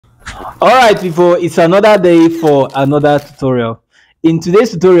All right, people, it's another day for another tutorial. In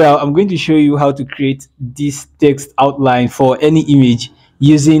today's tutorial, I'm going to show you how to create this text outline for any image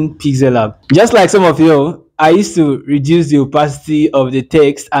using Pixellab. Just like some of you, I used to reduce the opacity of the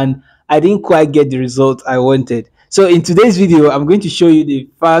text and I didn't quite get the result I wanted. So in today's video, I'm going to show you the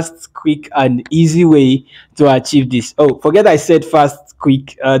fast, quick, and easy way to achieve this. Oh, forget I said fast,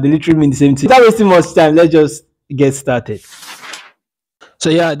 quick. They literally mean the same thing. Without wasting much time, let's just get started. So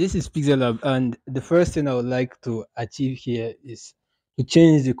yeah, this is Pixellab, and the first thing I would like to achieve here is to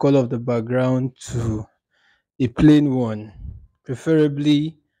change the color of the background to a plain one.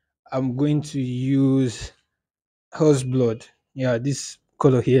 Preferably, I'm going to use horse blood. Yeah, this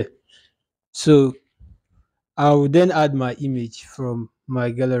color here. So I will then add my image from my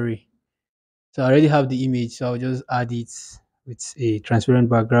gallery. So I already have the image, so I'll just add it with a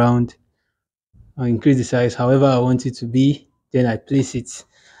transparent background. I'll increase the size however I want it to be. Then I place it.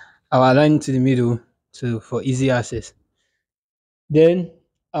 I'll align it to the middle for easy access. Then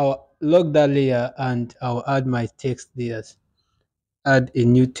I'll lock that layer and I'll add my text layers. Add a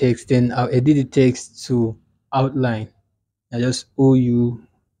new text, then I'll edit the text to outline. I just OUTLINE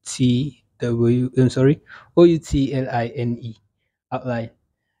outline.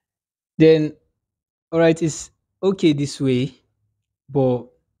 Then all right, it's okay this way, but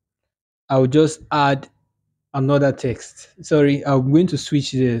I'll just add another text. Sorry, I'm going to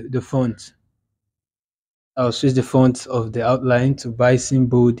switch the font. I'll switch the font of the outline to Bison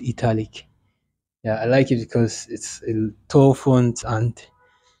Bold Italic. Yeah, I like it because it's a tall font and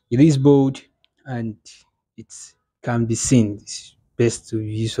it is bold and it can be seen. It's best to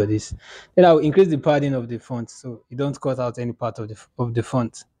use for this. Then I'll increase the padding of the font so you don't cut out any part of the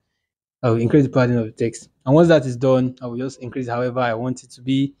font. I'll increase the padding of the text. And once that is done, I will just increase however I want it to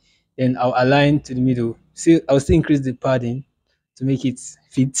be. Then I'll align to the middle. See, I'll still increase the padding to make it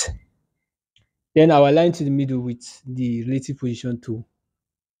fit. Then I'll align to the middle with the relative position tool.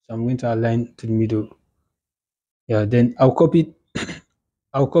 So I'm going to align to the middle. Yeah, then I'll copy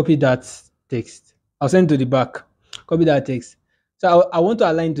that text. I'll send to the back. Copy that text. So I want to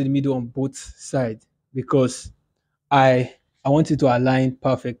align to the middle on both sides because I want it to align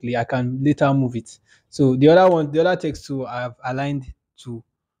perfectly. I can later move it. So the other one, the other text too, I've aligned to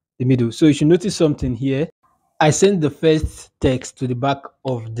the middle. So you should notice something here. I sent the first text to the back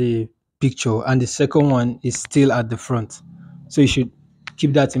of the picture and the second one is still at the front. So you should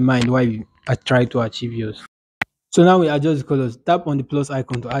keep that in mind while you try to achieve yours. So now we adjust the colors. Tap on the plus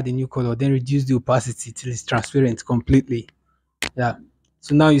icon to add a new color, then reduce the opacity till it's transparent completely. Yeah.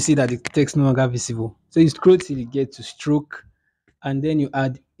 So now you see that the text no longer visible. So you scroll till you get to stroke and then you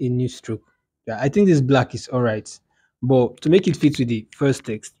add a new stroke. Yeah, I think this black is all right. But to make it fit with the first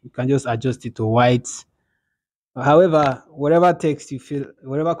text, you can just adjust it to white. However, whatever text you feel,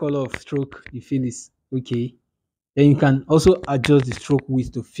 whatever color of stroke you feel is okay, then you can also adjust the stroke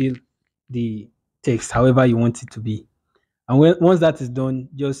width to fill the text however you want it to be. And once that is done,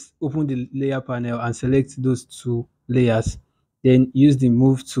 just open the layer panel and select those two layers. Then use the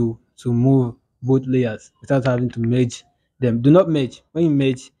move tool to move both layers without having to merge them. Do not merge. When you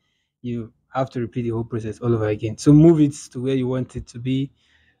merge, you have to repeat the whole process all over again. So move it to where you want it to be,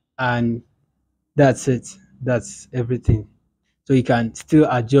 and that's it. That's everything. So you can still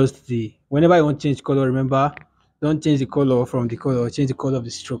adjust the whenever you want to change color. Remember, don't change the color from the color. Change the color of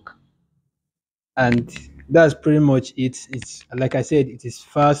the stroke, and that's pretty much it. It's like I said, it is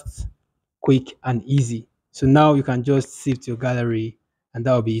fast, quick, and easy. So now you can just save to your gallery, and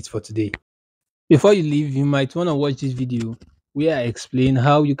that will be it for today. Before you leave, you might want to watch this video where I explain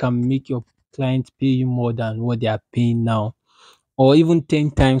how you can make your client pay you more than what they are paying now, or even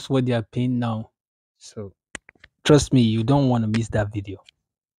 10 times what they are paying now. So trust me, you don't want to miss that video.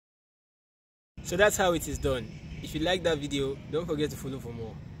 So that's how it is done. If you like that video, don't forget to follow for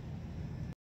more.